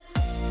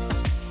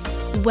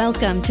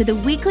Welcome to the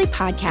weekly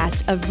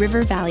podcast of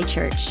River Valley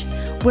Church.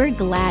 We're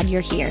glad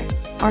you're here.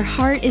 Our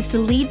heart is to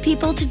lead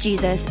people to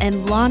Jesus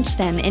and launch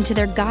them into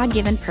their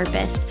God-given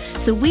purpose.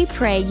 So we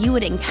pray you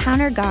would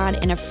encounter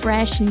God in a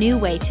fresh, new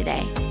way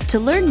today. To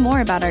learn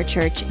more about our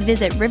church,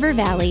 visit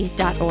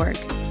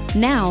rivervalley.org.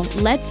 Now,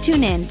 let's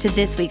tune in to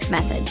this week's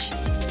message.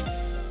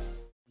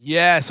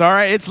 Yes, all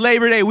right. It's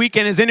Labor Day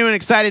weekend. Is anyone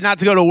excited not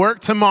to go to work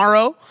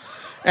tomorrow?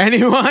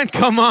 Anyone?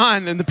 Come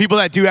on. And the people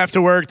that do have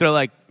to work, they're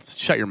like,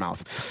 shut your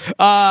mouth.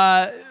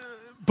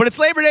 But it's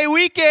Labor Day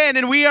weekend,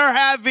 and we are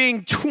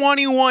having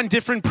 21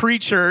 different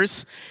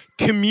preachers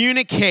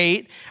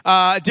communicate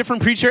a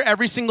different preacher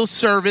every single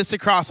service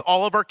across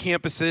all of our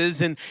campuses.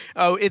 And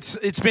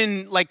it's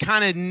been like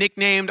kind of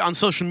nicknamed on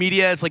social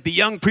media. It's like the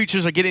young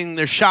preachers are getting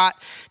their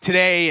shot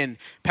today. And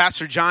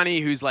Pastor Johnny,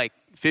 who's like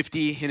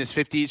 50 in his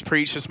 50s,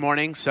 preached this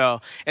morning.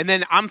 So, and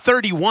then I'm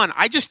 31.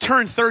 I just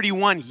turned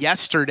 31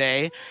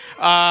 yesterday.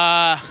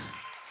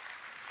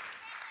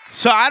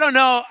 So I don't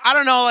know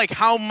like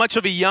how much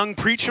of a young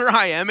preacher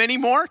I am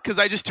anymore because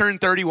I just turned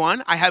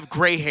 31. I have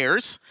gray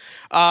hairs.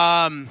 But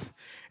I'm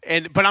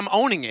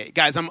owning it,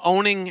 guys. I'm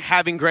owning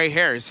having gray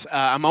hairs.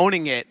 I'm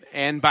owning it.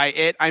 And by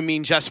it, I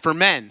mean just for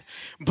men.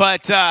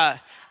 But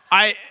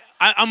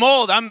I'm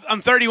old.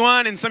 I'm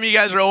 31, and some of you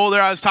guys are older.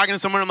 I was talking to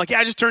someone. I'm like, yeah,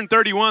 I just turned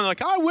 31. They're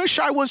like, I wish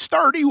I was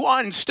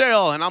 31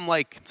 still. And I'm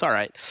like, it's all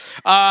right.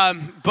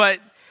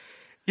 But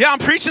yeah, I'm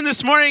preaching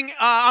this morning.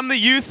 I'm the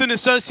youth and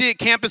associate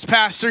campus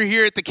pastor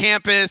here at the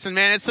campus. And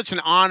man, it's such an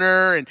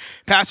honor. And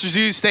Pastor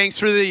Zeus, thanks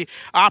for the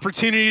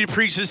opportunity to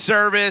preach this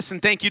service. And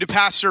thank you to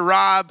Pastor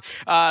Rob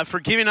for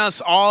giving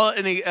us all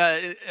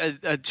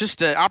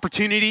just an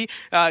opportunity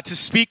to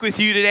speak with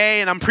you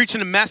today. And I'm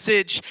preaching a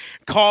message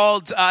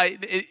called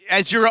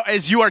as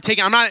you are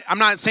taking. I'm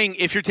not saying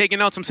if you're taking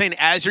notes. I'm saying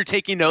as you're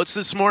taking notes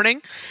this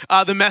morning.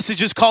 The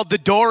message is called "The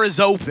Door is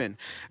Open."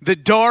 The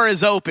door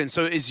is open.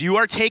 So as you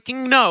are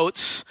taking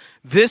notes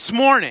this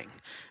morning,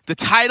 the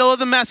title of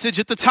the message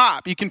at the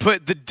top, you can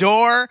put "The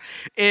Door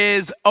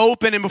is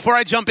Open." And before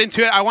I jump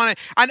into it, I'm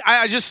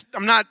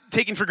not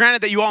taking for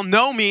granted that you all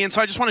know me. And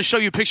so I just want to show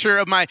you a picture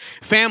of my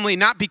family,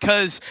 not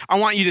because I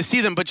want you to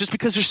see them, but just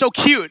because they're so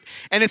cute.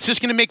 And it's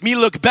just going to make me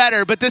look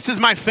better. But this is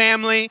my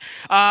family.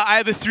 I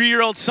have a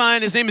 3-year-old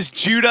son. His name is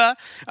Judah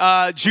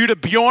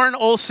Bjorn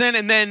Olson.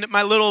 And then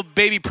my little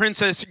baby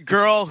princess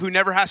girl who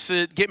never has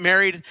to get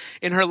married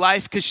in her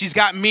life because she's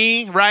got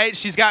me, right?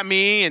 She's got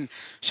me, and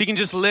she can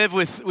just live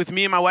with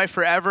me and my wife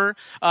forever.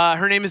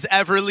 Her name is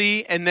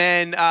Everly. And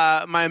then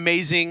my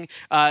amazing,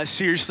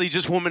 seriously,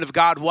 just woman of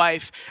God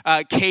wife,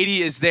 Katie,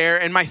 is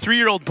there. And my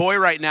 3-year-old boy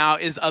right now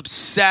is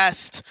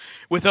obsessed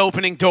with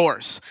opening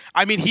doors.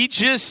 I mean, he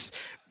just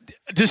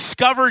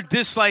discovered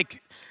this,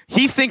 like,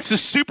 he thinks a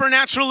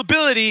supernatural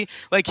ability,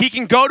 like he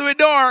can go to a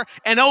door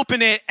and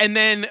open it, and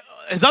then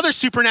his other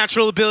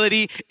supernatural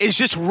ability is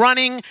just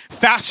running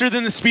faster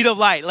than the speed of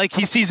light. Like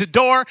he sees a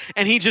door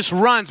and he just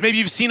runs. Maybe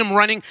you've seen him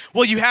running.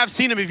 Well, you have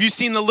seen him. If you've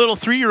seen the little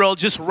 3-year-old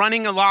just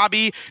running a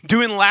lobby,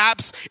 doing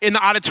laps in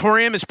the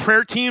auditorium as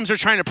prayer teams are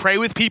trying to pray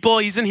with people.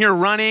 He's in here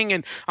running.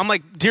 And I'm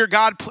like, dear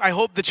God, I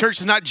hope the church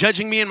is not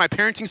judging me and my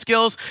parenting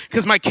skills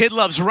because my kid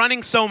loves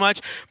running so much.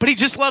 But he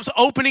just loves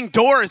opening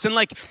doors. And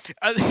like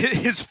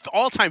his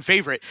all-time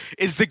favorite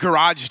is the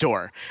garage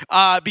door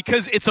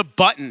because it's a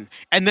button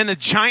and then a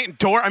giant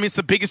door. I mean,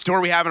 it's the biggest door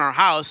we have in our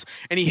house,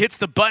 and he hits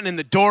the button and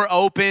the door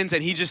opens,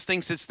 and he just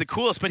thinks it's the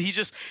coolest. But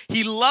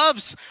he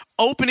loves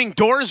opening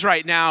doors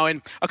right now.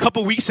 And a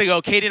couple weeks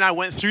ago, Katie and I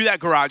went through that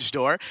garage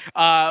door.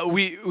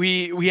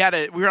 We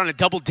were on a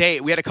double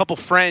date. We had a couple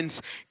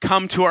friends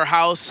come to our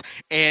house,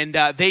 and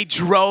they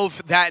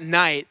drove that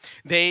night.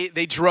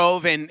 They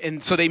drove,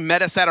 and so they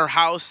met us at our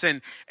house,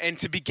 and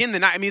to begin the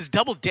night, I mean, it's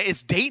double date.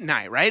 It's date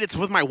night, right? It's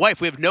with my wife.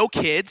 We have no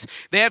kids.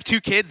 They have 2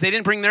 kids. They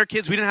didn't bring their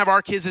kids. We didn't have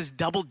our kids. It's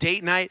double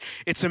date night.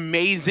 It's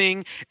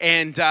amazing.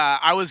 And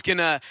I was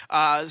gonna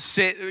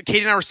Katie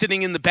and I were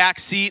sitting in the back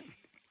seat,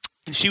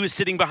 and she was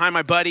sitting behind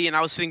my buddy, and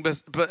I was sitting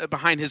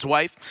behind his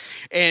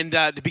wife. And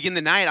to begin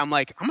the night, I'm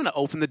like, I'm gonna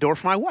open the door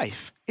for my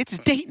wife. It's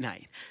date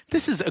night.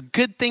 This is a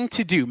good thing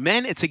to do.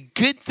 Men, it's a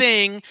good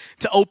thing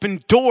to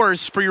open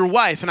doors for your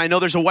wife. And I know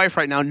there's a wife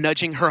right now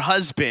nudging her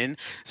husband,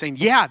 saying,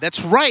 yeah,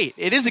 that's right.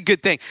 It is a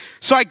good thing.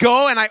 So I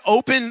go and I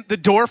open the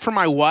door for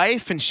my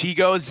wife, and she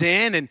goes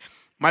in, and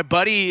my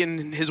buddy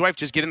and his wife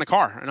just get in the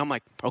car. And I'm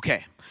like,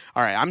 okay,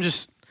 all right,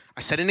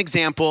 I set an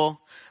example.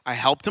 I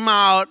helped him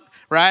out,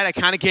 right? I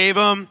kind of gave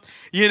him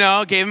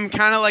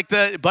kind of like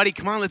buddy,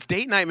 come on, let's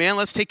date night, man.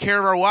 Let's take care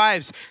of our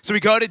wives. So we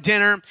go to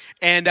dinner,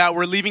 and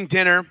we're leaving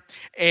dinner,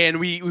 and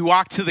we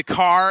walk to the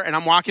car, and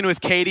I'm walking with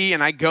Katie,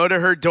 and I go to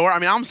her door. I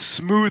mean, I'm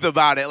smooth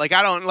about it. Like,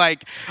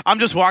 I'm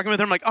just walking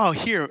with her. I'm like, oh,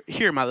 here,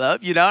 my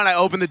love, and I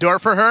open the door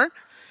for her.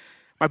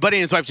 My buddy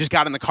and his wife just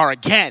got in the car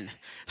again.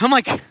 I'm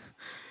like,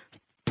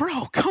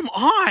 bro, come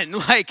on.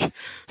 Like,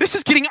 this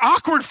is getting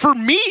awkward for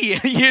me,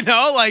 you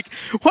know? Like,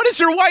 what is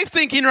your wife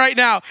thinking right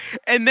now?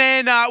 And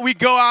then we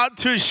go out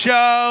to a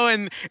show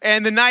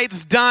and the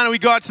night's done and we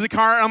go out to the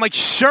car. And I'm like,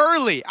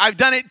 surely, I've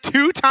done it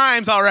 2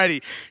 times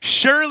already.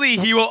 Surely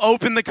he will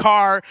open the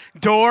car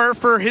door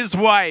for his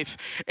wife.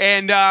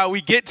 And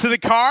we get to the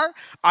car.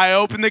 I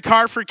open the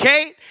car for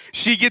Kate.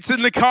 She gets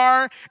in the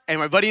car, and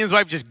my buddy and his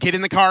wife just get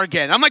in the car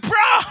again. I'm like,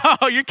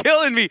 bro, you're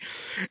killing me.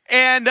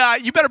 And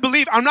you better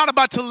believe I'm not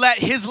about to let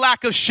his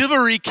lack of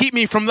chivalry keep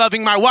me from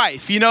loving my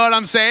wife. You know what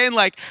I'm saying?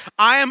 Like,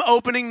 I am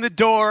opening the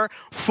door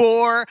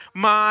for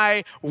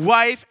my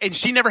wife, and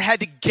she never had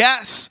to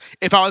guess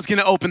if I was going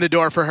to open the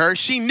door for her.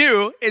 She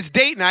knew it's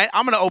date night.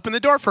 I'm going to open the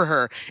door for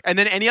her. And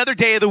then any other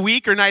day of the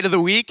week or night of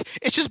the week,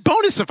 it's just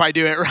bonus if I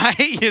do it,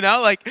 right? You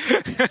know, like...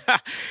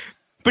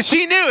 But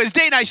she knew, it's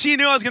date night, she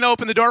knew I was going to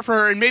open the door for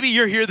her. And maybe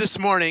you're here this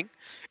morning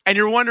and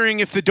you're wondering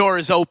if the door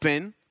is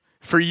open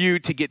for you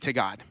to get to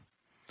God.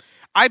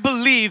 I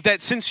believe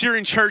that since you're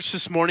in church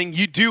this morning,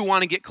 you do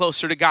want to get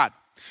closer to God.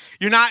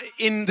 You're not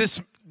in this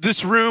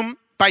room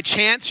by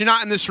chance. You're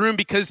not in this room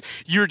because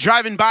you're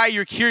driving by,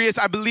 you're curious.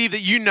 I believe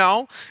that you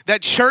know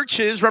that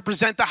churches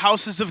represent the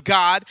houses of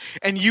God,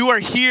 and you are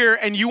here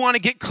and you want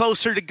to get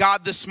closer to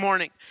God this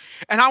morning.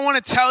 And I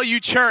want to tell you,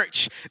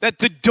 church, that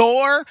the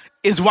door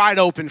is wide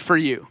open for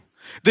you.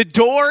 The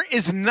door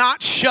is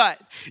not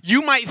shut.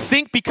 You might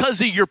think because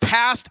of your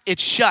past,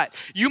 it's shut.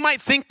 You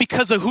might think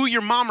because of who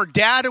your mom or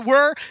dad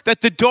were,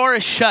 that the door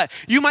is shut.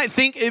 You might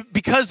think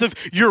because of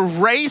your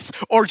race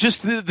or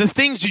just the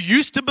things you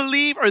used to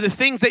believe or the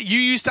things that you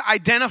used to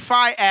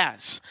identify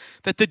as,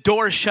 that the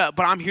door is shut.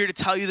 But I'm here to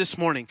tell you this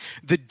morning,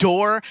 the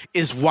door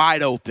is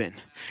wide open.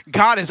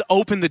 God has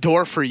opened the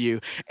door for you.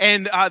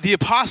 And the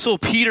Apostle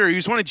Peter, he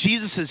was one of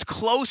Jesus'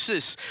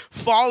 closest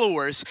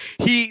followers.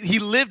 He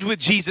lived with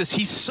Jesus.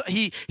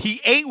 He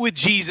ate with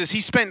Jesus.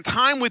 He spent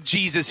time with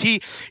Jesus.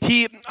 He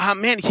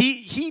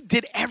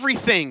did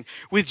everything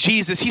with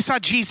Jesus. He saw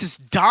Jesus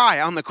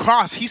die on the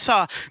cross. He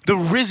saw the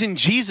risen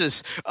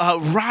Jesus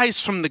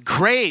rise from the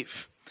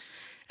grave.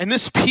 And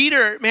this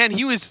Peter, man,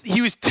 he was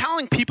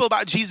telling people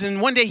about Jesus. And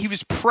one day he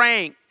was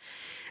praying.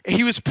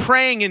 He was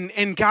praying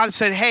and God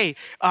said, hey,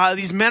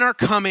 these men are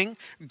coming,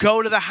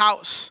 go to the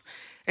house.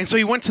 And so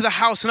he went to the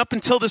house, and up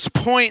until this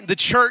point, the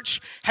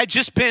church had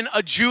just been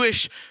a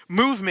Jewish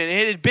movement.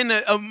 It had been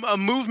a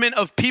movement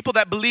of people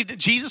that believed that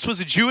Jesus was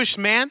a Jewish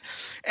man.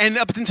 And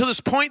up until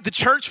this point, the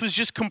church was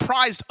just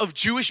comprised of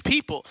Jewish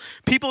people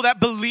that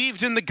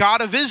believed in the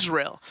God of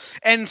Israel.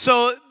 And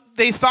so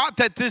they thought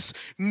that this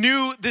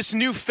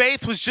new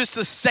faith was just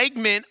a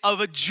segment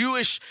of a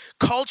Jewish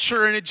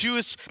culture and a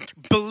Jewish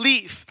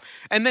belief.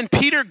 And then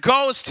Peter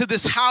goes to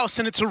this house,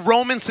 and it's a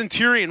Roman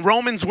centurion.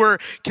 Romans were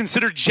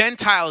considered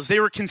Gentiles. They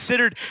were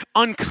considered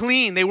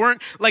unclean. They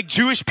weren't like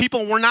Jewish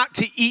people were not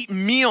to eat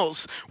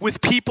meals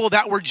with people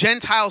that were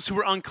Gentiles who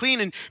were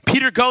unclean. And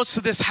Peter goes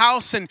to this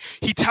house, and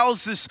he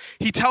tells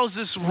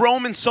this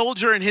Roman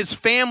soldier and his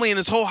family and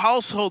his whole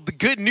household the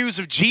good news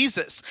of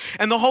Jesus.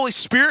 And the Holy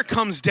Spirit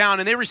comes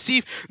down, and they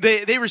receive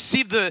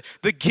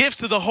the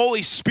gift of the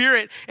Holy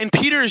Spirit. And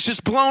Peter is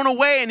just blown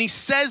away, and he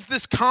says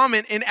this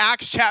comment in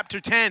Acts chapter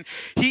 10.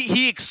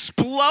 He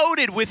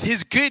exploded with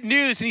his good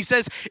news, and he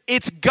says,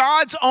 it's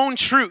God's own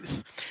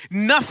truth.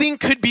 Nothing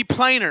could be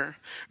plainer.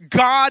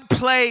 God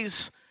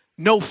plays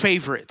no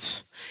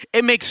favorites.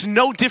 It makes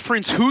no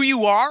difference who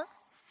you are.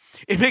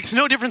 It makes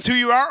no difference who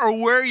you are or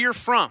where you're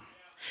from.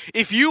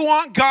 If you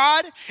want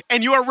God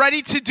and you are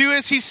ready to do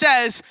as he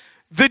says,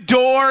 the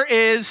door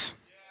is,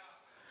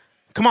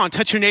 come on,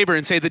 touch your neighbor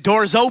and say, the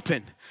door is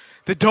open.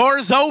 The door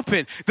is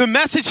open. The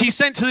message he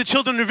sent to the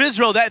children of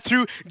Israel that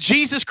through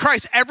Jesus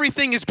Christ,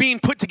 everything is being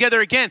put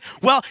together again.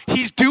 Well,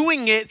 he's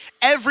doing it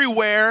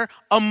everywhere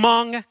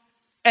among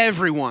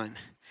everyone.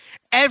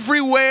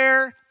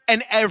 Everywhere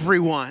and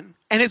everyone.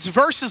 And it's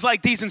verses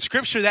like these in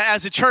scripture that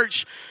as a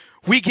church,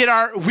 we get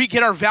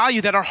our value,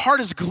 that our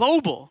heart is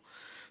global.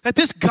 That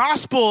this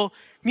gospel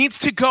needs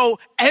to go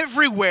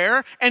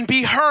everywhere and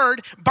be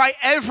heard by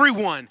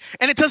everyone.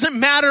 And it doesn't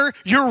matter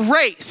your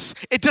race.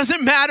 It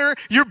doesn't matter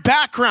your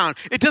background.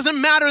 It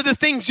doesn't matter the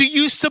things you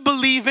used to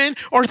believe in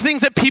or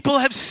things that people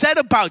have said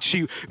about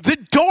you. The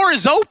door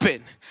is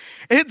open.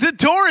 The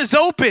door is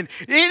open.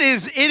 It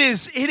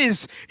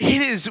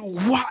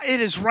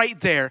is right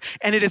there.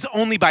 And it is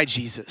only by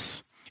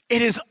Jesus.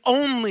 It is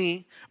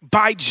only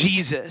by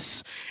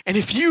Jesus. And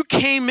if you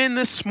came in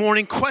this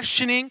morning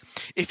questioning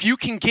if you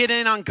can get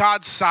in on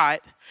God's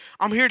side,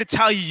 I'm here to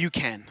tell you you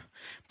can.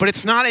 But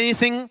it's not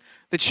anything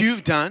that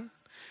you've done.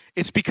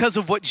 It's because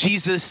of what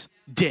Jesus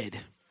did.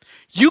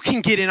 You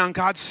can get in on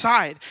God's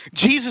side.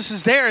 Jesus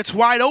is there. It's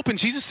wide open.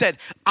 Jesus said,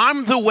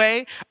 I'm the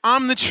way,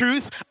 I'm the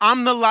truth,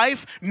 I'm the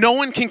life. No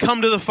one can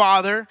come to the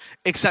Father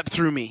except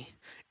through me.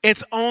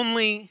 It's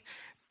only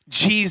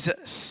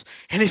Jesus.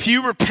 And if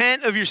you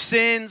repent of your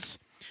sins,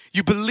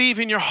 you believe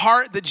in your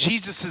heart that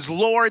Jesus is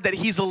Lord, that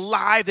he's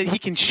alive, that he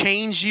can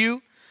change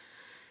you,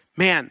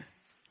 man,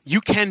 you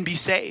can be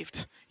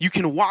saved. You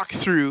can walk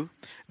through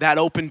that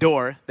open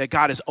door that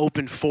God has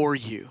opened for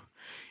you.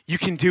 You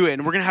can do it.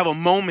 And we're going to have a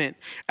moment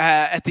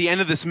at the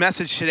end of this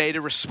message today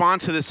to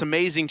respond to this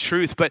amazing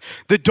truth. But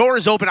the door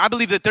is open. I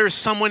believe that there's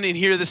someone in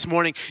here this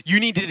morning. You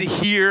need to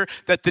hear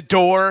that the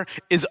door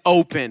is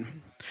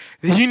open.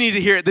 You need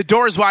to hear it. The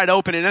door is wide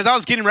open. And as I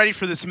was getting ready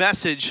for this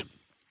message,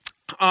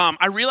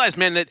 I realized,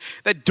 man,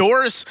 that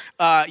doors,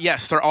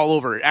 yes, they're all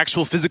over.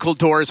 Actual physical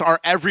doors are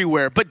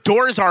everywhere. But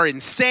doors are in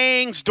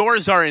sayings.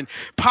 Doors are in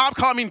pop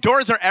culture. I mean,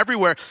 doors are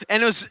everywhere.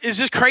 And it's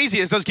just crazy.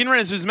 As I was getting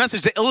ready for this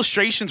message, the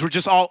illustrations were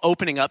just all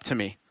opening up to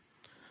me.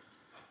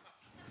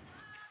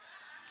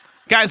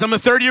 Guys, I'm a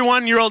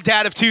 31-year-old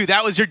dad of two.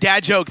 That was your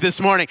dad joke this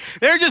morning.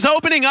 They're just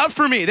opening up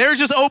for me. They're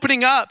just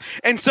opening up.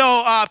 And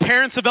so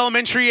parents of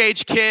elementary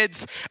age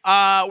kids,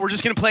 we're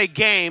just going to play a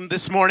game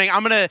this morning.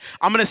 I'm going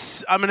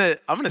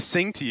to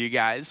sing to you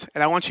guys,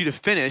 and I want you to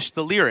finish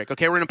the lyric.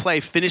 Okay, we're going to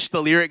play Finish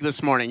the Lyric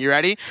this morning. You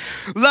ready?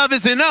 Love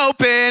is an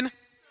open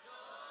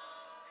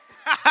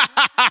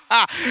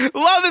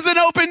Love is an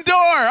open door.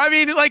 I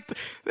mean, like,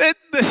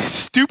 the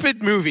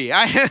stupid movie.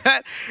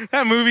 That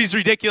movie's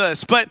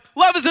ridiculous. But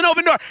love is an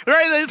open door.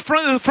 Right?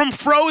 From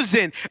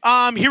Frozen.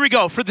 Here we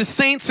go. For the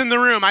saints in the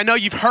room, I know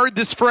you've heard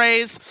this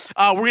phrase.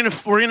 We're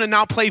gonna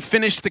now play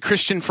Finish the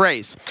Christian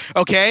Phrase.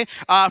 Okay?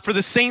 For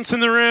the saints in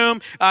the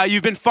room,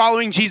 you've been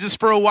following Jesus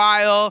for a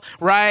while,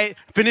 right?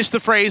 Finish the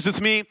phrase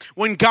with me.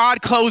 When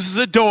God closes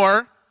a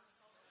door.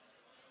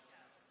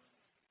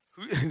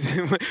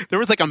 There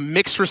was like a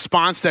mixed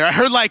response there. I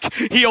heard like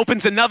he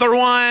opens another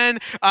one.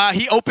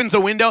 He opens a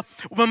window.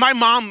 When my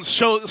mom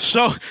so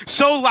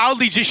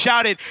loudly just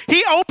shouted,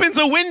 he opens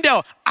a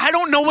window. I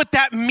don't know what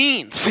that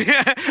means.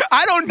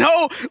 I don't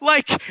know,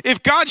 like,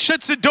 if God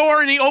shuts a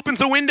door and he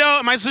opens a window,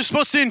 am I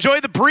supposed to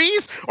enjoy the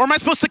breeze, or am I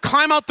supposed to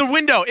climb out the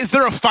window? Is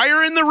there a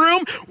fire in the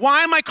room?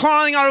 Why am I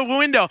climbing out of a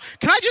window?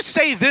 Can I just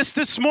say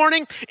this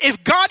morning?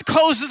 If God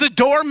closes the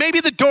door, maybe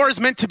the door is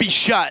meant to be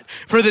shut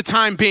for the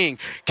time being.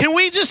 Can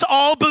we just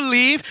all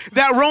believe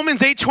that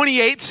Romans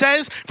 8:28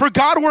 says, for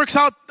God works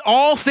out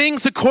all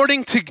things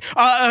according to,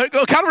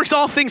 God works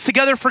all things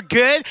together for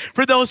good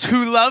for those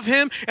who love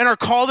him and are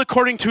called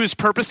according to his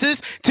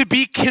purposes to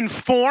be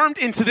conformed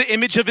into the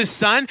image of his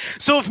son.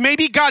 So if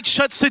maybe God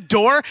shuts the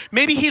door,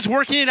 maybe he's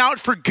working it out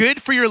for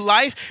good for your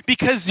life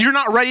because you're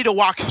not ready to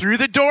walk through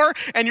the door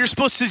and you're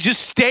supposed to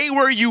just stay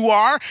where you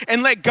are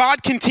and let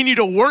God continue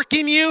to work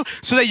in you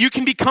so that you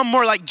can become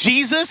more like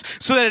Jesus,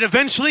 so that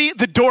eventually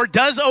the door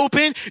does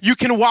open, you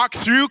can walk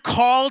through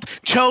called,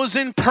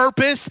 chosen,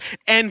 purposed,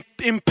 and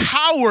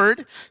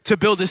empowered to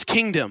build his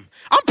kingdom.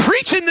 I'm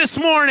preaching this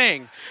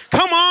morning.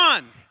 Come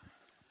on.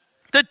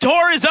 The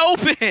door is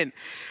open.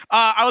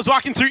 I was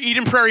walking through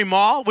Eden Prairie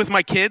Mall with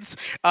my kids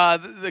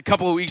a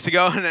couple of weeks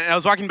ago, and I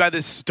was walking by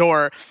this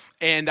store,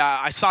 and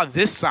I saw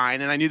this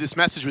sign, and I knew this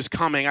message was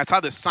coming. I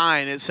saw this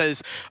sign. It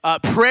says,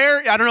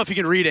 prayer, I don't know if you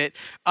can read it.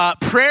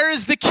 Prayer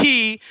is the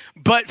key,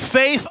 but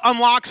faith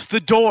unlocks the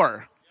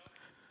door.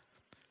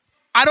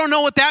 I don't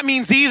know what that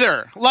means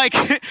either. Like,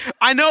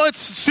 I know it's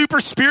super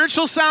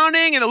spiritual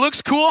sounding and it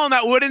looks cool on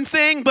that wooden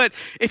thing, but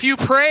if you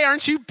pray,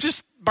 aren't you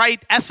just by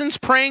essence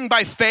praying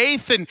by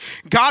faith? And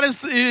God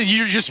is,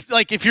 you're just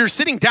like, if you're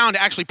sitting down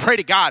to actually pray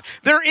to God,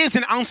 there is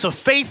an ounce of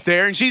faith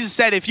there. And Jesus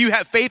said, if you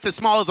have faith as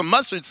small as a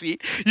mustard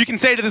seed, you can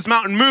say to this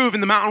mountain, move,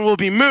 and the mountain will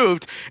be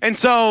moved. And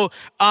so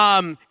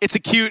it's a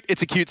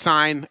cute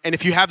sign. And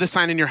if you have this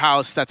sign in your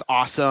house, that's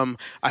awesome.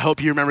 I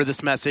hope you remember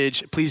this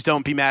message. Please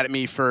don't be mad at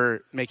me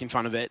for making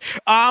fun of it.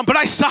 But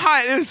I saw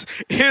it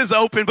is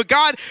open. But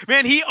God,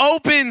 man, he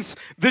opens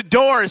the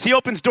doors. He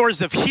opens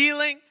doors of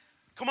healing.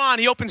 Come on,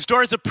 he opens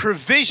doors of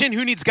provision.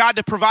 Who needs God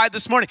to provide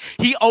this morning?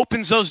 He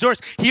opens those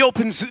doors. He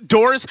opens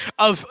doors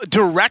of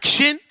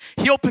direction.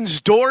 He opens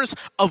doors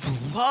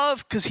of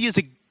love because he is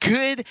a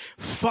good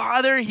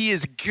father. He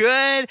is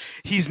good.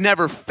 He's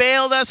never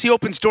failed us. He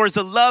opens doors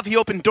of love. He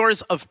opens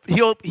doors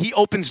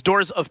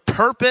of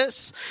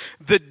purpose.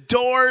 The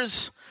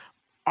doors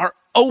are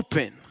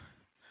open.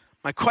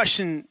 My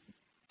question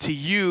to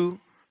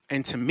you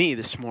and to me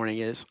this morning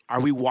is,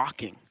 are we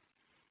walking?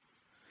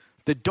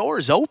 The door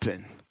is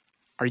open.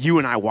 Are you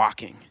and I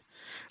walking?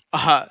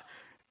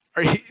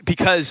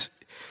 Because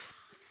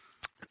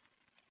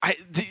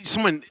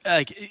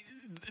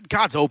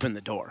God's opened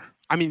the door.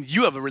 I mean,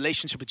 you have a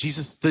relationship with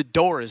Jesus. The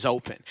door is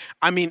open.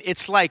 I mean,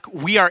 it's like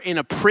we are in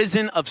a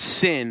prison of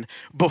sin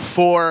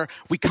before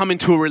we come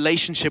into a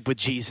relationship with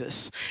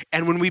Jesus.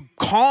 And when we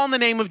call on the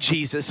name of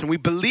Jesus and we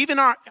believe in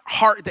our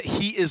heart that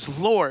he is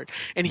Lord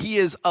and he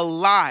is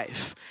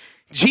alive,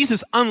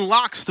 Jesus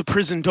unlocks the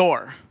prison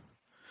door.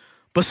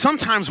 But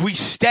sometimes we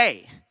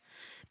stay,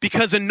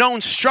 because a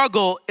known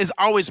struggle is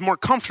always more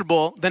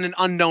comfortable than an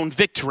unknown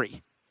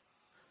victory.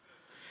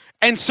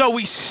 And so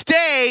we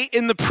stay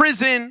in the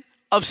prison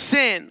of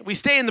sin. We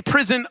stay in the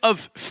prison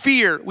of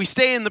fear. We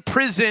stay in the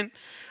prison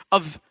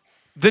of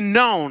the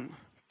known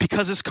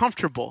because it's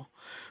comfortable.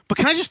 But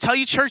can I just tell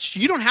you, church,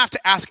 you don't have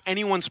to ask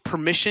anyone's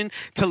permission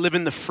to live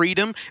in the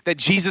freedom that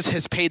Jesus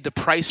has paid the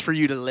price for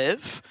you to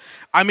live.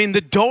 I mean, the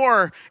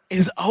door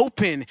is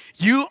open.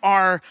 You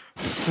are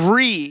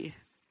free.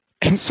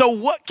 And so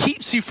what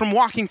keeps you from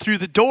walking through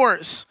the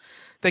doors?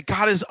 that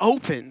God has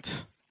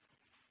opened.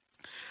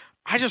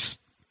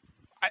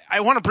 I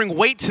want to bring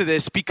weight to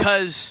this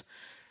because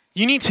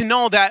you need to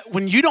know that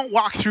when you don't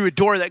walk through a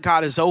door that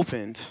God has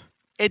opened,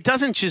 it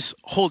doesn't just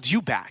hold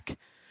you back.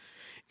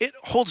 It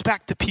holds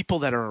back the people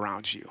that are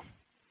around you.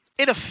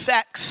 It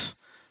affects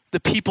the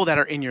people that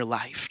are in your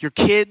life, your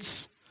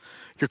kids,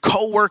 your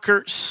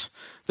coworkers,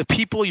 the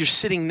people you're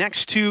sitting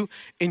next to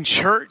in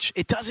church.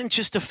 It doesn't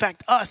just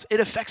affect us. It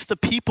affects the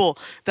people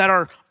that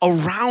are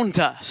around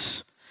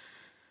us.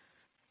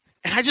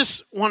 And I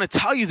just want to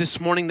tell you this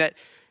morning that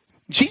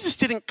Jesus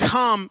didn't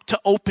come to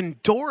open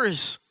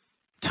doors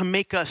to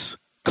make us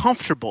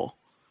comfortable.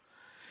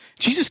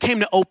 Jesus came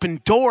to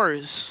open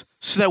doors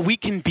so that we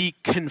can be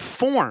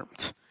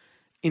conformed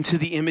into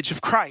the image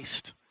of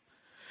Christ.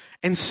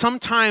 And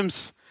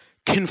sometimes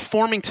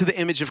conforming to the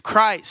image of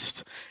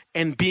Christ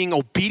and being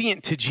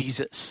obedient to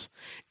Jesus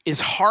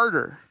is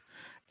harder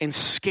and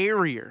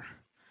scarier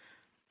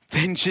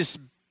than just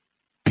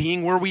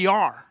being where we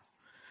are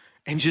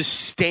and just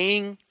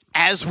staying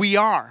as we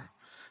are.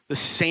 The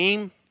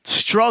same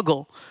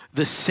struggle,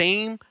 the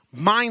same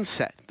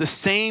mindset, the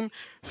same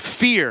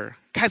fear.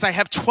 Guys, I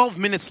have 12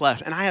 minutes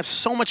left and I have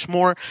so much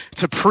more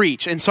to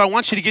preach. And so I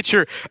want you to get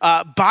your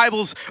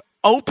Bibles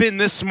open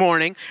this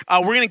morning.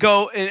 We're going to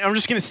go and I'm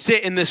just going to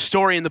sit in this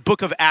story in the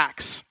book of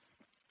Acts.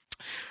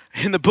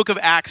 In the book of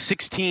Acts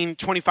 16,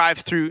 25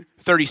 through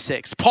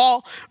 36.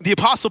 Paul, the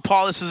Apostle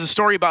Paul, this is a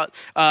story about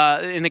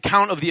an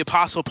account of the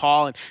Apostle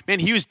Paul. And man,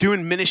 he was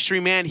doing ministry,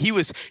 man. He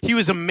was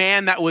a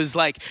man that was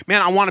like,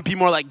 man, I want to be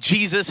more like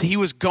Jesus. He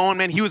was going,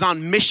 man, he was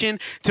on mission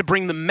to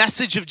bring the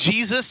message of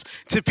Jesus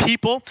to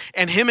people.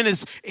 And him and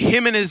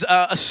his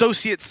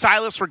associate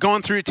Silas were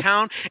going through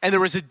town. And there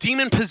was a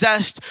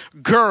demon-possessed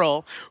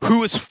girl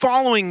who was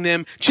following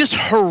them, just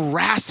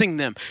harassing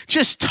them,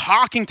 just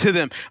talking to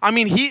them. I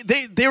mean,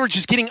 they were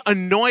just getting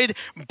annoyed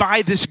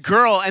by this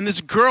girl. And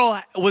this girl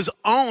was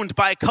owned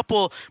by a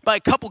couple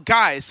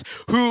guys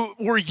who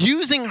were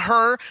using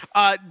her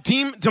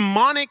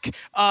demonic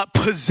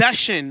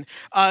possession.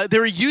 They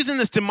were using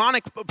this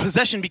demonic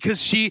possession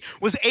because she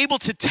was able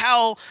to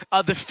tell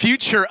the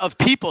future of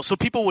people. So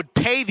people would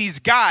pay these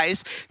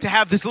guys to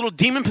have this little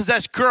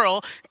demon-possessed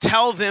girl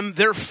tell them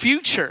their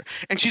future.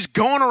 And she's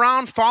going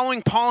around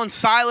following Paul and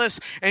Silas,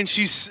 and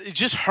she's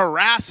just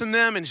harassing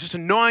them and just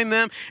annoying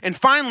them. And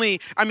finally,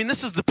 I mean,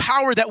 this is the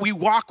power that we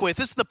walk with.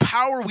 This is the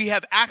power we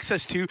have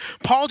access to.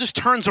 Paul just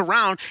turns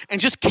around and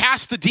just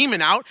casts the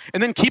demon out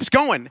and then keeps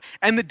going.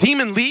 And the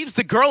demon leaves,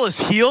 the girl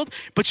is healed,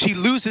 but she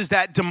loses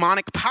that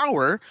demonic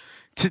power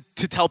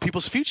to tell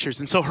people's futures.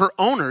 And so her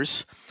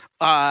owners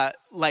drag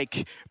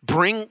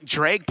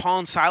Paul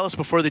and Silas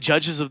before the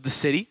judges of the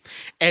city,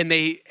 and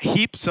they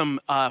heap some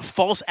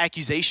false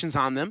accusations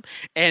on them.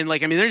 And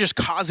they're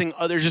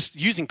just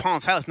using Paul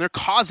and Silas, and they're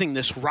causing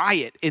this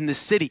riot in the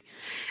city.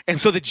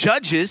 And so the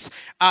judges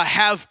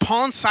have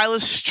Paul and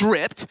Silas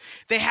stripped,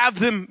 they have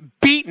them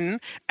beaten,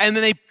 and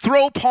then they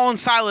throw Paul and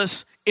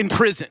Silas in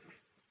prison.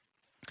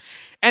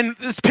 And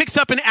this picks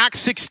up in Acts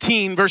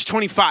 16, verse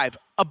 25.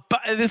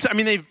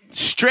 They've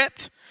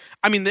stripped,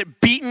 they're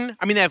beaten.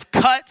 They have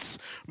cuts,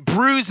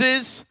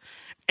 bruises,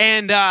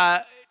 and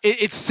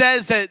it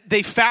says that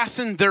they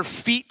fastened their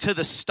feet to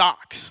the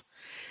stocks.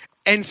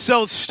 And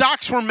so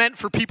stocks were meant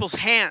for people's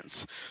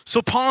hands.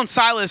 So Paul and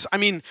Silas, I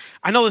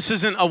know this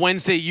isn't a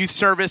Wednesday youth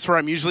service where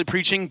I'm usually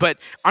preaching, but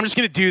I'm just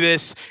going to do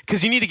this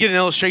because you need to get an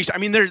illustration.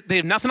 They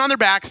have nothing on their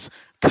backs,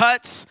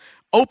 cuts,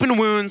 open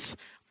wounds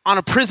on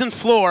a prison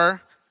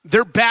floor.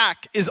 Their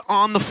back is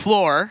on the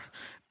floor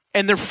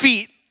and their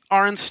feet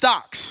are in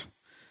stocks.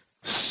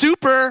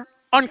 Super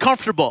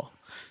uncomfortable.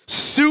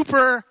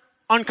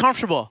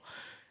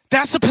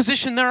 That's the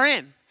position they're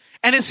in.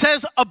 And it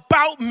says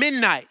about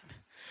midnight,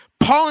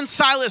 Paul and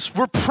Silas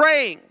were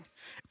praying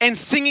and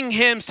singing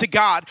hymns to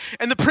God,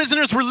 and the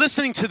prisoners were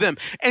listening to them.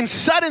 And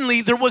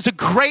suddenly there was a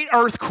great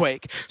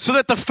earthquake, so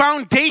that the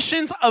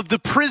foundations of the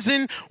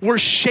prison were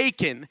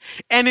shaken.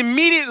 And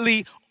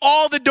immediately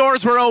all the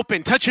doors were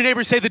open. Touch your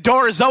neighbor, say, the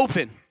door is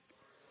open.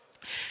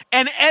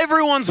 And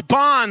everyone's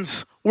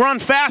bonds were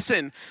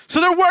unfastened. So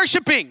they're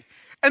worshiping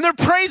and they're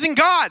praising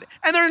God,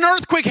 and then an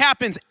earthquake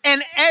happens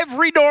and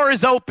every door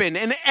is open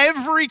and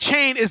every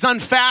chain is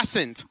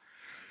unfastened.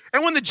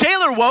 And when the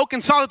jailer woke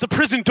and saw that the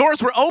prison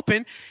doors were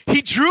open,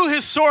 he drew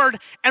his sword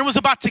and was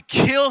about to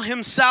kill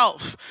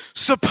himself,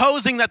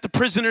 supposing that the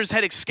prisoners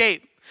had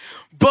escaped.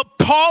 But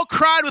Paul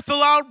cried with a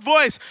loud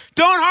voice,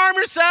 "Don't harm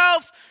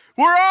yourself.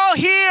 We're all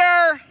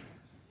here."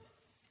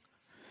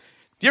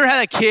 You ever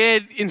had a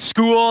kid in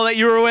school that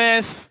you were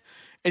with,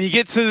 and you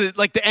get to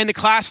the end of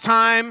class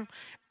time,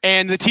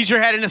 and the teacher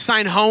hadn't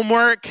assigned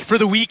homework for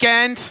the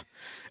weekend,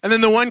 and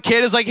then the one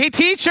kid is like, "Hey,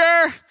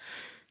 teacher,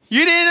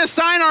 you didn't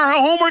assign our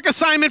homework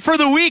assignment for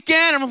the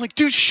weekend." And I was like,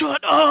 "Dude,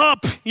 shut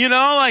up."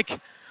 I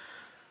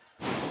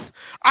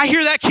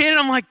hear that kid and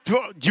I'm like,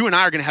 "You and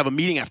I are going to have a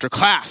meeting after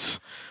class.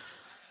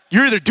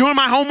 You're either doing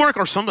my homework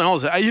or something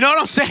else." You know what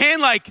I'm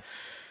saying?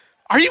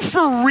 Are you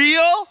for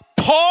real?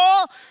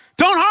 Paul,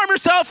 don't harm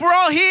yourself. We're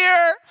all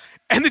here.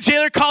 And the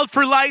jailer called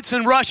for lights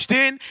and rushed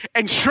in,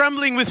 and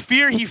trembling with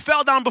fear, he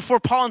fell down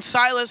before Paul and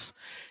Silas.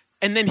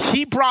 And then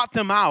he brought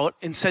them out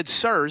and said,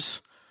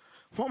 sirs,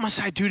 what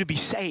must I do to be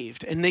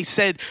saved? And they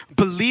said,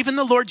 believe in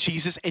the Lord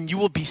Jesus and you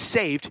will be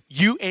saved,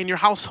 you and your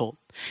household.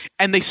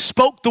 And they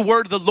spoke the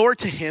word of the Lord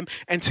to him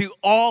and to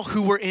all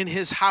who were in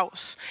his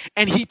house.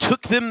 And he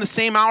took them the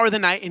same hour of the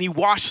night and he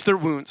washed their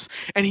wounds.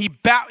 And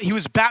he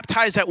was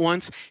baptized at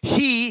once,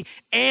 he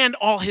and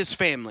all his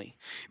family.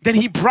 Then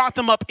he brought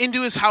them up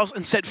into his house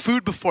and set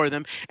food before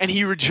them. And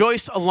he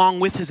rejoiced along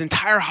with his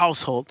entire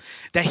household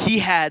that he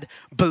had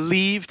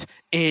believed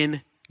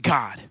in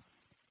God.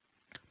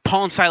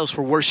 Paul and Silas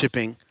were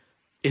worshiping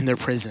in their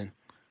prison.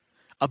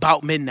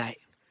 About midnight,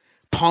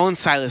 Paul and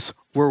Silas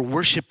were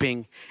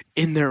worshiping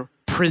in their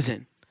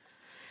prison.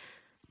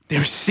 They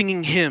were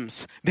singing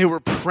hymns. They were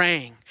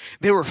praying.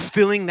 They were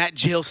filling that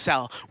jail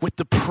cell with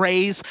the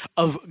praise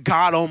of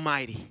God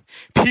Almighty.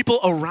 People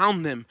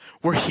around them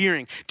were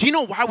hearing. Do you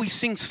know why we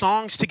sing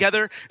songs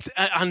together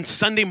on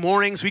Sunday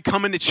mornings? We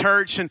come into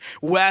church, and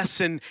Wes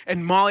and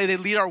Molly, they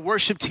lead our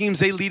worship teams.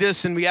 They lead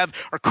us, and we have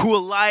our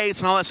cool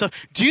lights and all that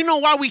stuff. Do you know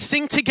why we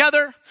sing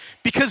together?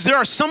 Because there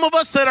are some of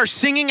us that are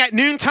singing at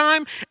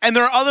noontime, and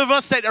there are other of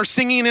us that are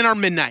singing in our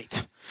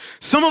midnight.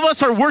 Some of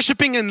us are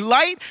worshiping in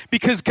light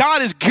because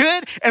God is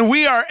good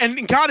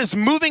and God is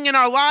moving in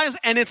our lives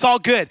and it's all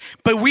good.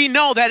 But we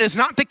know that is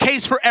not the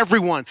case for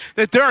everyone.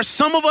 That there are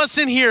some of us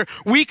in here,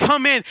 we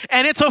come in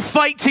and it's a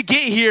fight to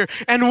get here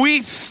and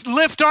we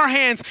lift our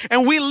hands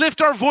and we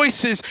lift our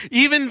voices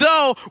even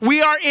though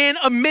we are in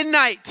a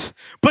midnight.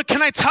 But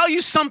can I tell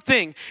you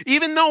something?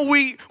 Even though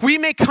we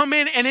may come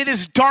in and it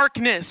is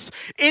darkness,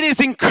 it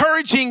is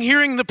encouraging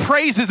hearing the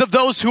praises of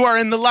those who are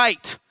in the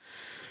light.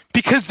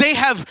 Because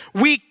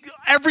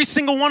every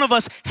single one of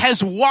us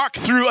has walked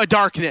through a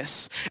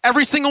darkness.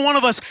 Every single one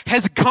of us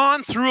has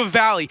gone through a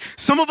valley.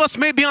 Some of us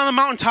may be on the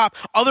mountaintop.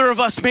 Other of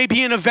us may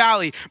be in a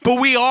valley.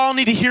 But we all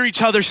need to hear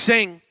each other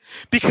sing.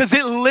 Because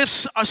it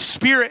lifts our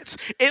spirits.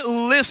 It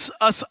lifts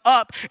us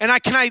up. And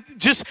can I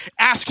just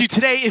ask you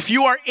today, if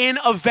you are in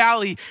a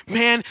valley,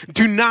 man,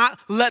 do not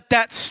let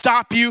that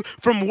stop you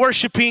from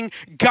worshiping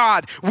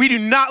God. We do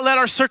not let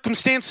our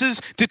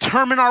circumstances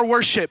determine our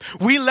worship.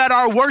 We let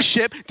our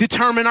worship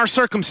determine our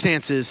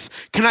circumstances.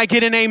 Can I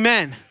get an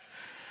amen?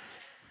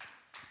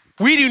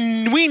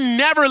 We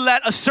never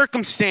let a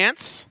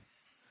circumstance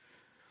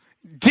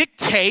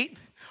dictate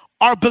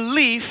our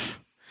belief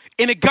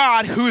in a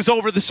God who is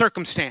over the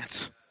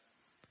circumstance.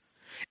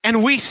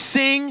 And we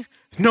sing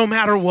no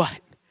matter what.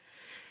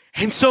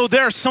 And so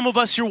there are some of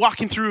us, you're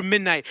walking through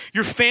midnight.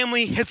 Your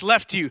family has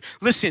left you.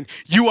 Listen,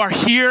 you are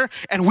here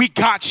and we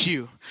got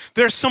you.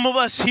 There's some of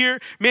us here,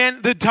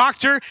 man, the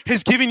doctor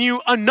has given you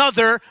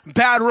another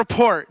bad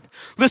report.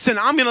 Listen,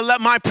 I'm going to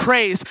let my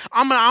praise,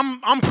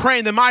 I'm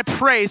praying that my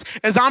praise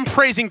as I'm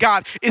praising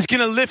God is going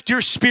to lift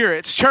your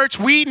spirits. Church,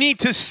 we need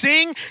to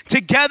sing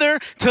together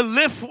to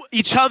lift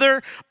each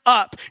other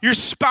up. Your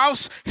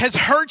spouse has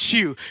hurt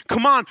you.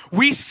 Come on,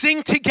 we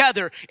sing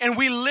together and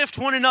we lift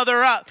one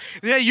another up.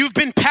 Yeah, you've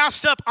been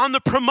passed up on the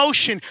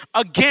promotion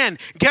again.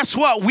 Guess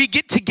what? We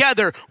get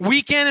together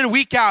week in and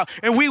week out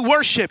and we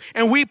worship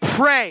and we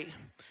pray.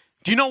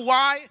 Do you know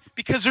why?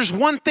 Because there's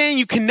one thing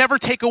you can never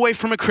take away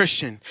from a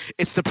Christian.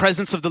 It's the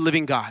presence of the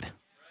living God.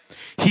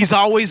 He's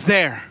always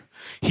there.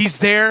 He's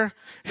there.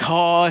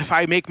 Oh, if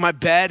I make my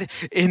bed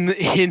in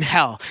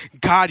hell,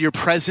 God, your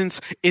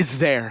presence is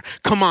there.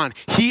 Come on.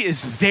 He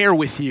is there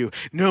with you.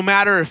 No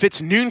matter if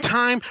it's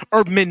noontime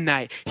or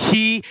midnight,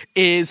 he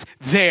is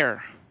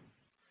there.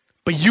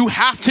 But you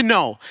have to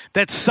know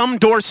that some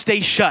doors stay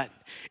shut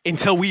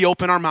until we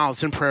open our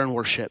mouths in prayer and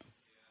worship.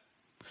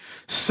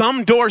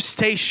 Some doors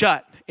stay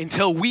shut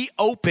until we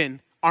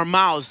open our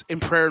mouths in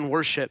prayer and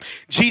worship.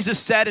 Jesus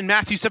said in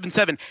Matthew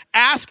 7:7,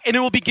 ask and it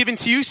will be given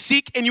to you,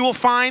 seek and you will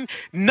find,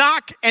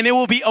 knock and it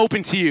will be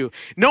open to you.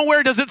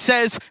 Nowhere does it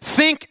says,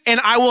 think and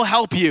I will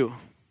help you.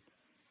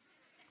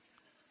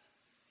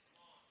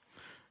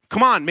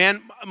 Come on,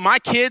 man. My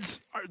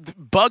kids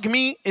bug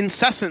me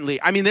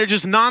incessantly. I mean, they're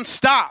just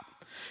nonstop.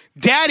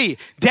 Daddy,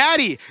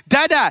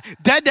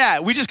 dada.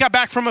 We just got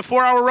back from a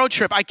 4-hour road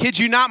trip. I kid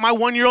you not, my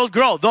 1-year-old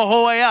girl, the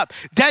whole way up.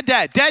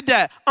 Dada.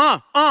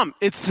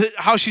 It's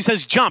how she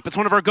says jump. It's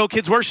one of our Go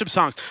Kids worship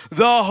songs.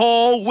 The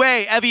whole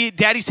way. Evie,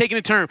 daddy's taking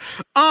a turn.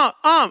 Up,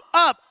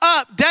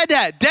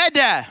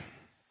 dada.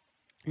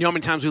 You know how many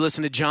times we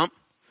listen to jump?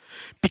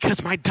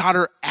 Because my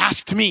daughter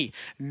asked me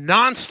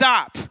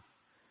nonstop.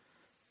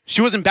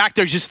 She wasn't back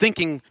there just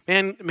thinking,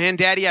 man,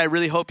 daddy, I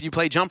really hope you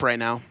play jump right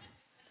now.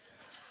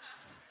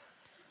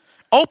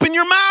 Open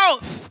your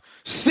mouth,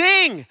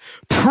 sing,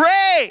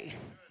 pray.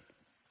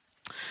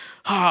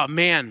 Oh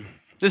man,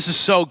 this is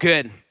so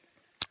good.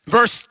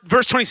 Verse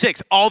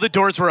 26, all the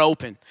doors were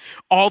open.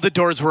 All the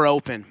doors were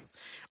open.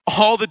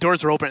 All the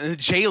doors were open. And the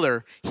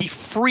jailer, he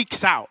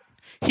freaks out.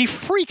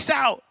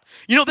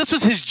 You know, this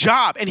was his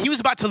job and he was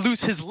about to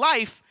lose his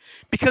life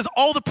because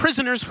all the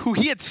prisoners who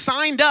he had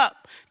signed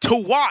up to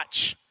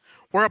watch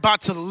were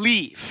about to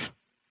leave.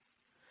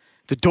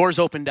 The doors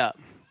opened up.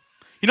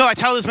 I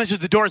titled this message,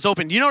 The Door is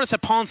Open. You notice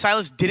that Paul and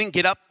Silas didn't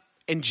get up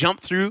and jump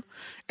through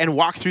and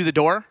walk through the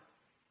door?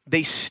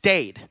 They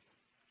stayed.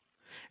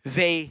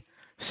 They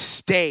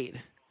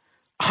stayed.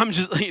 I'm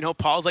just,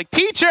 Paul's like,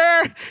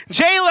 teacher,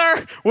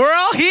 jailer, we're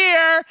all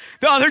here.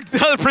 The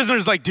other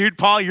prisoner's like, dude,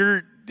 Paul,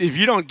 if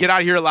you don't get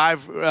out of here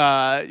alive,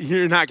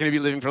 you're not going to be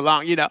living for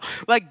long,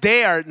 Like,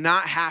 they are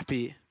not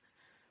happy.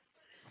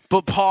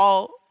 But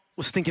Paul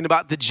was thinking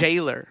about the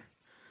jailer.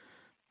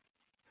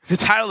 The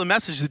title of the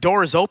message, The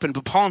Door is Open,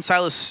 but Paul and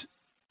Silas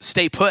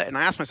stay put. And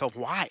I asked myself,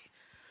 why?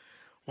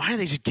 Why don't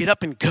they just get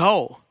up and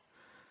go?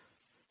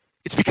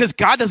 It's because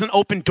God doesn't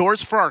open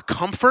doors for our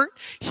comfort.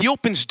 He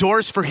opens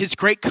doors for his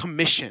great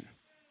commission.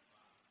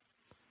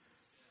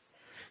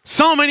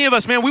 So many of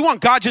us, man, we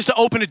want God just to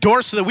open a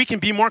door so that we can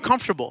be more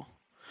comfortable.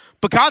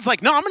 But God's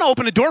like, no, I'm going to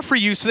open a door for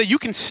you so that you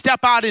can step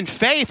out in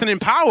faith and in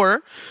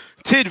power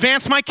to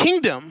advance my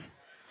kingdom.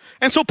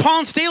 And so Paul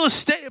and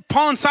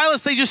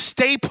Silas, they just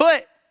stay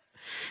put.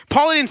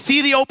 Paul didn't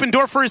see the open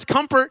door for his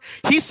comfort.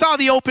 He saw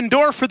the open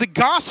door for the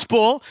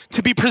gospel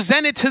to be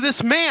presented to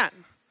this man.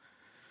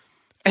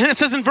 And then it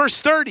says in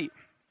verse 30,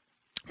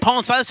 Paul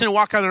and Silas didn't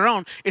walk on their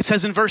own. It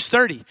says in verse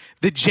 30,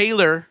 the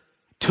jailer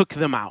took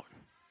them out.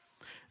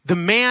 The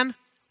man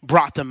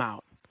brought them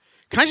out.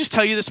 Can I just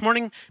tell you this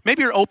morning,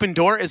 maybe your open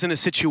door isn't a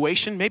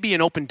situation. Maybe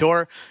an open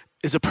door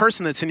is a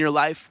person that's in your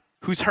life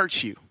who's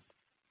hurt you.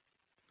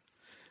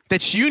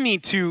 That you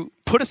need to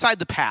put aside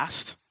the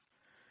past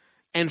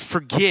and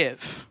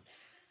forgive.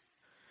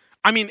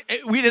 I mean,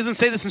 it doesn't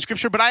say this in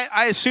scripture, but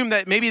I assume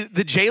that maybe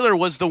the jailer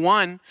was the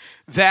one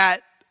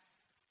that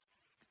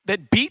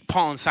beat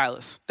Paul and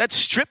Silas, that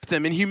stripped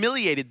them and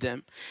humiliated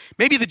them.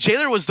 Maybe the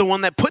jailer was the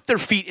one that put their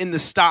feet in the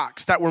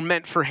stocks that were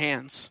meant for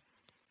hands.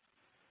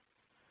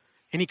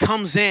 And he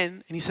comes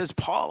in and he says,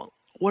 Paul,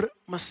 what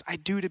must I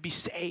do to be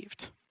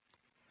saved?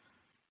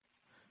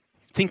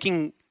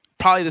 Thinking,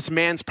 this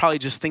man's probably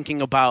just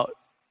thinking about,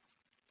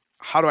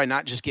 how do I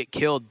not just get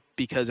killed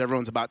because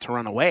everyone's about to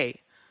run away?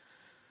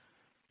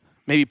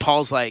 Maybe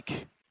Paul's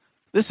like,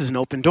 this is an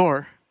open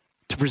door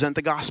to present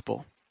the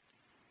gospel.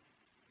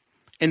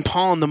 And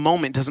Paul in the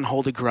moment doesn't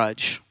hold a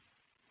grudge.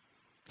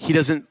 He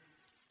doesn't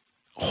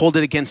hold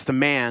it against the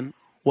man,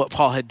 what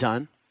Paul had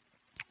done,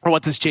 or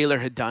what this jailer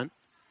had done.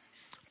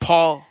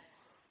 Paul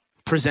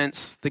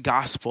presents the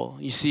gospel.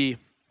 You see,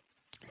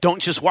 don't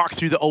just walk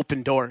through the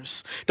open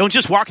doors. Don't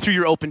just walk through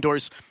your open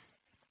doors.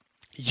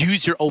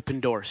 Use your open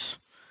doors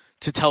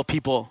to tell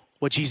people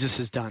what Jesus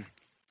has done.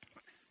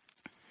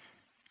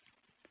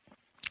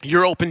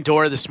 Your open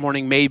door this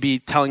morning may be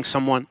telling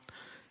someone,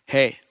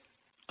 hey,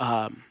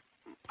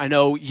 I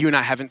know you and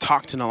I haven't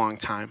talked in a long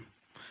time,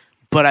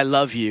 but I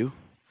love you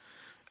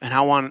and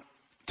I want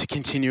to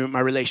continue my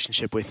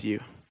relationship with you.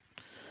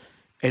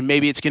 And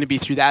maybe it's going to be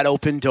through that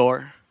open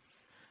door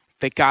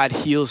that God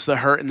heals the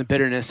hurt and the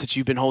bitterness that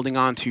you've been holding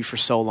on to for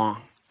so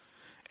long.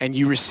 And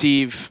you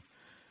receive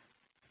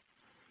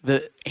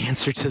the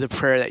answer to the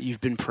prayer that you've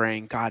been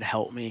praying, God,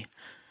 help me.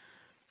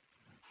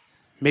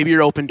 Maybe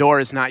your open door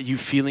is not you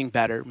feeling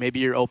better. Maybe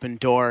your open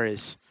door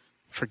is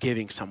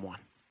forgiving someone,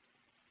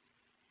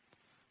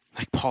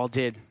 like Paul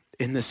did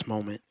in this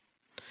moment.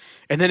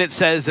 And then it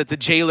says that the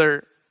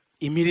jailer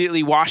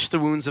immediately washed the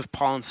wounds of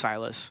Paul and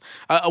Silas.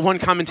 One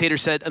commentator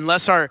said,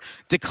 unless our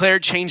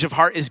declared change of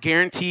heart is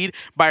guaranteed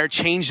by our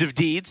change of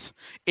deeds,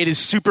 it is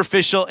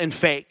superficial and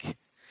fake.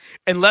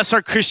 Unless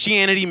our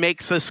Christianity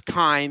makes us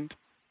kind,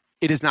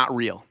 it is not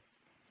real.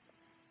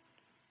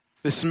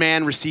 This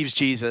man receives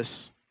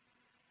Jesus,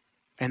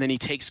 and then he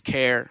takes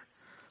care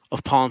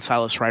of Paul and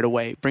Silas right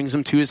away, brings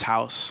them to his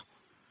house,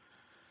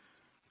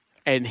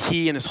 and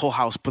he and his whole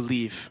house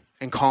believe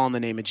and call on the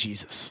name of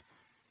Jesus.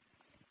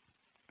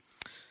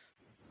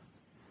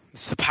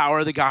 It's the power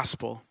of the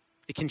gospel.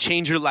 It can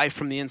change your life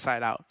from the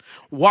inside out.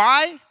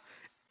 Why?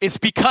 It's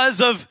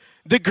because of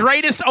the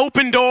greatest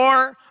open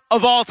door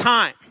of all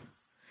time.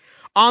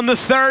 On the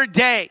third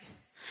day,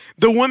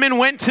 the women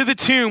went to the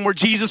tomb where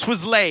Jesus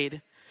was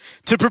laid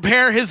to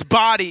prepare his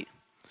body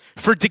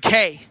for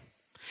decay.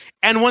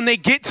 And when they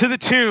get to the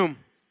tomb,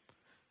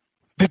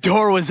 the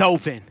door was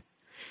open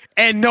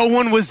and no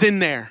one was in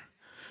there.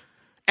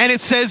 And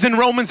it says in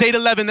Romans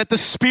 8:11 that the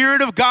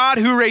Spirit of God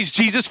who raised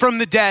Jesus from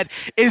the dead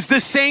is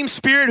the same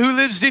Spirit who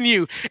lives in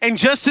you. And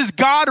just as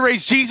God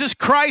raised Jesus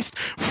Christ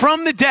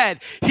from the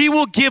dead, he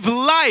will give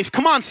life.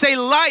 Come on, say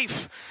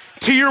life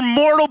to your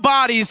mortal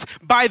bodies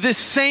by this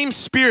same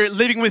Spirit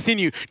living within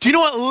you. Do you know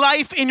what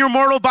life in your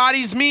mortal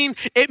bodies mean?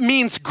 It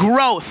means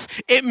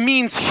growth. It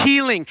means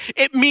healing.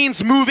 It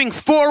means moving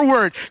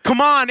forward.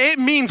 Come on, it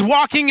means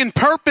walking in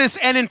purpose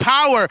and in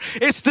power.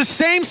 It's the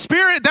same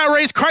Spirit that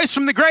raised Christ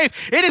from the grave.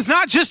 It is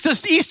not just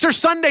this Easter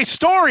Sunday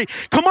story.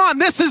 Come on,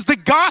 this is the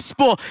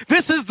gospel.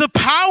 This is the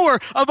power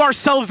of our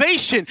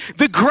salvation.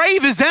 The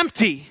grave is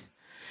empty.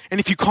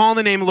 And if you call on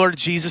the name of the Lord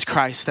Jesus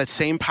Christ, that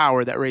same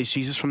power that raised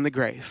Jesus from the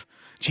grave,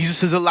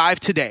 Jesus is alive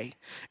today,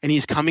 and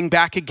he's coming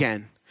back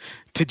again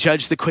to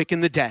judge the quick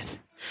and the dead,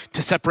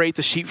 to separate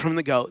the sheep from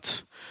the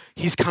goats.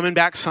 He's coming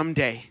back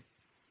someday,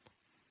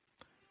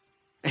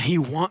 and he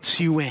wants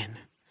you in.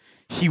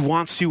 He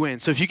wants you in.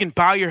 So if you can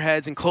bow your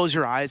heads and close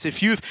your eyes.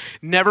 If you've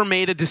never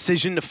made a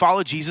decision to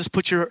follow Jesus,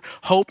 put your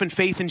hope and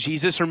faith in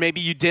Jesus, or maybe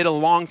you did a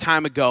long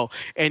time ago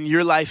and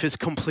your life is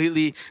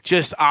completely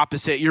just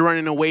opposite. You're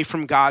running away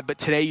from God, but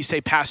today you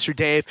say, Pastor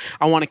Dave,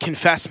 I want to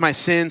confess my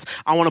sins.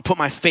 I want to put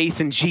my faith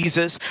in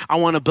Jesus. I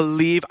want to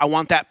believe. I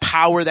want that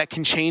power that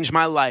can change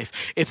my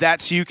life. If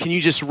that's you, can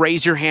you just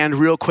raise your hand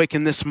real quick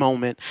in this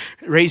moment?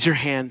 Raise your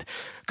hand.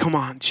 Come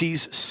on,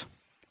 Jesus.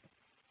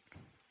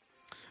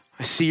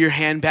 I see your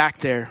hand back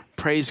there.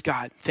 Praise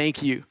God.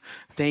 Thank you.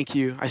 Thank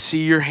you. I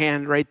see your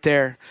hand right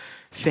there.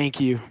 Thank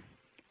you.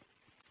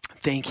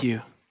 Thank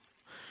you.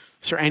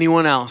 Is there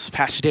anyone else?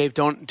 Pastor Dave,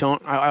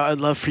 I'd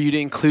love for you to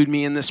include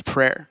me in this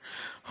prayer.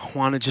 I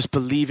want to just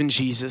believe in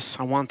Jesus.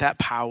 I want that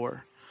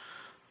power.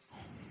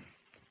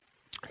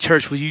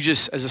 Church, will you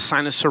just, as a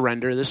sign of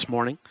surrender this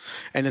morning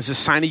and as a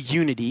sign of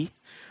unity,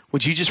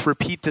 would you just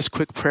repeat this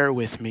quick prayer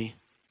with me?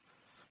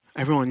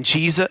 Everyone,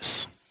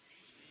 Jesus,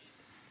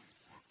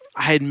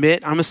 I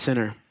admit I'm a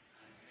sinner,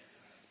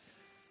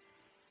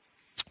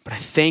 but I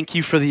thank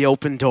you for the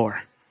open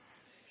door.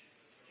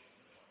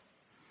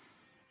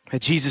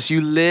 That Jesus,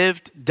 you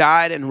lived,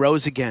 died, and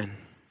rose again.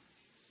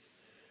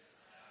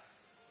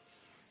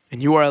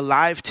 And you are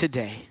alive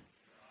today.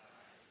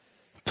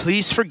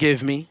 Please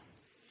forgive me.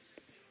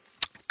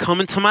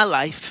 Come into my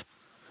life.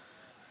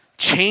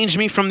 Change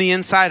me from the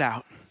inside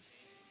out.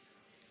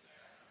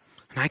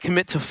 And I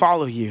commit to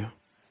follow you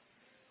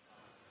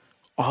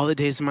all the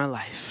days of my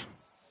life.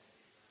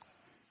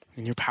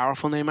 In your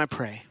powerful name I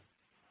pray.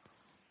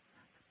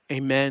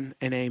 Amen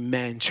and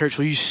amen. Church,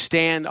 will you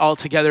stand all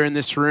together in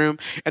this room?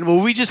 And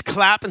will we just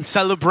clap and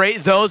celebrate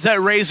those that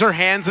raise their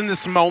hands in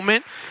this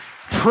moment?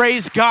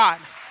 Praise God.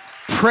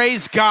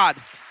 Praise God.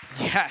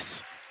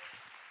 Yes.